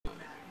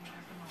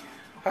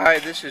Hi,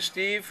 this is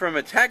Steve from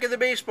Attack of the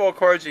Baseball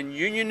Cards in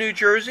Union, New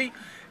Jersey,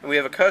 and we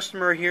have a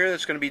customer here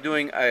that's going to be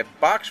doing a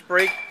box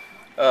break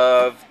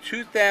of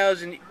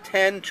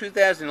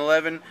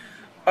 2010-2011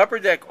 Upper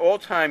Deck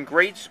All-Time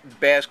Greats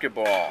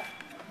Basketball.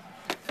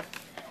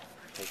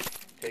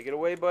 Take it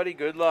away, buddy.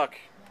 Good luck.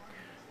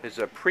 It's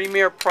a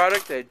premier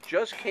product that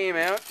just came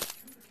out.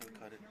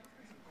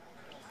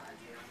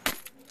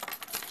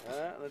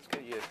 Let's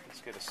get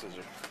a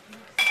scissor.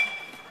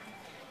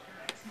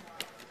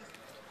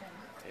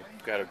 They've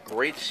got a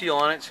great seal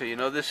on it, so you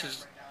know this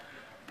is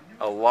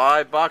a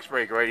live box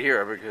break right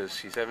here because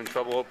he's having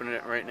trouble opening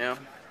it right now.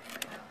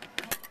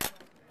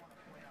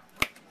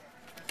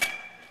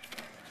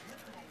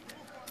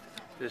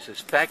 This is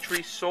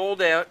factory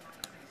sold out,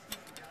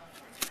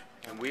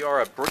 and we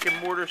are a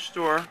brick-and-mortar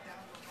store.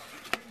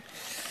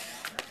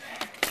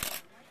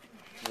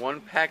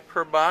 1 pack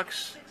per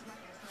box.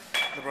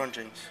 LeBron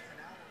James.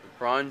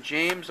 LeBron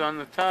James on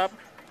the top.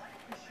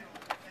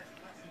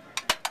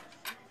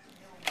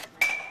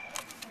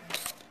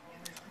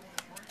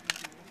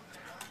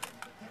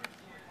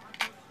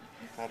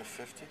 Out of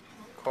 50.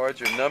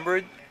 Cards are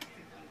numbered.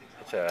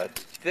 It's a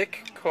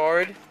thick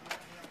card,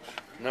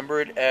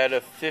 numbered out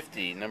of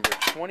 50. Number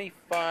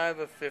 25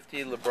 of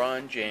 50,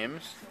 LeBron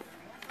James.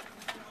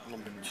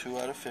 Number 2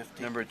 out of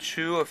 50. Number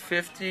 2 of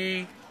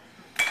 50,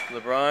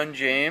 LeBron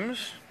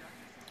James.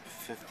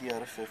 50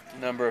 out of 50.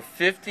 Number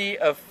 50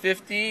 of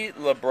 50,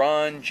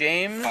 LeBron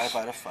James. 5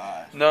 out of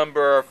 5.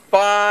 Number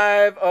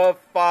 5 of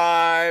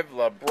 5,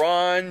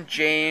 LeBron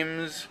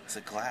James. It's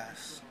a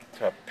glass.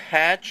 It's a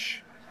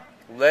patch,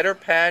 letter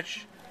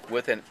patch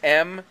with an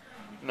M,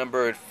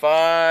 numbered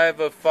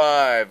 5 of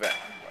 5.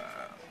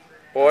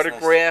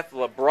 Autograph,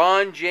 nice.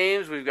 LeBron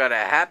James. We've got a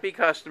happy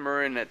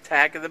customer in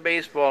Attack of the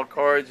Baseball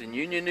Cards in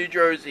Union, New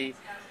Jersey.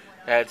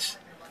 That's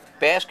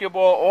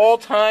basketball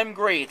all-time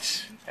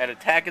greats at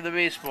Attack of the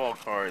Baseball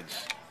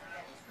Cards.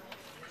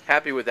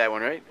 Happy with that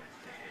one, right?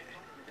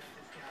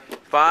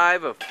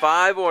 5 of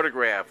 5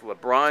 autograph,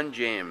 LeBron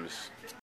James.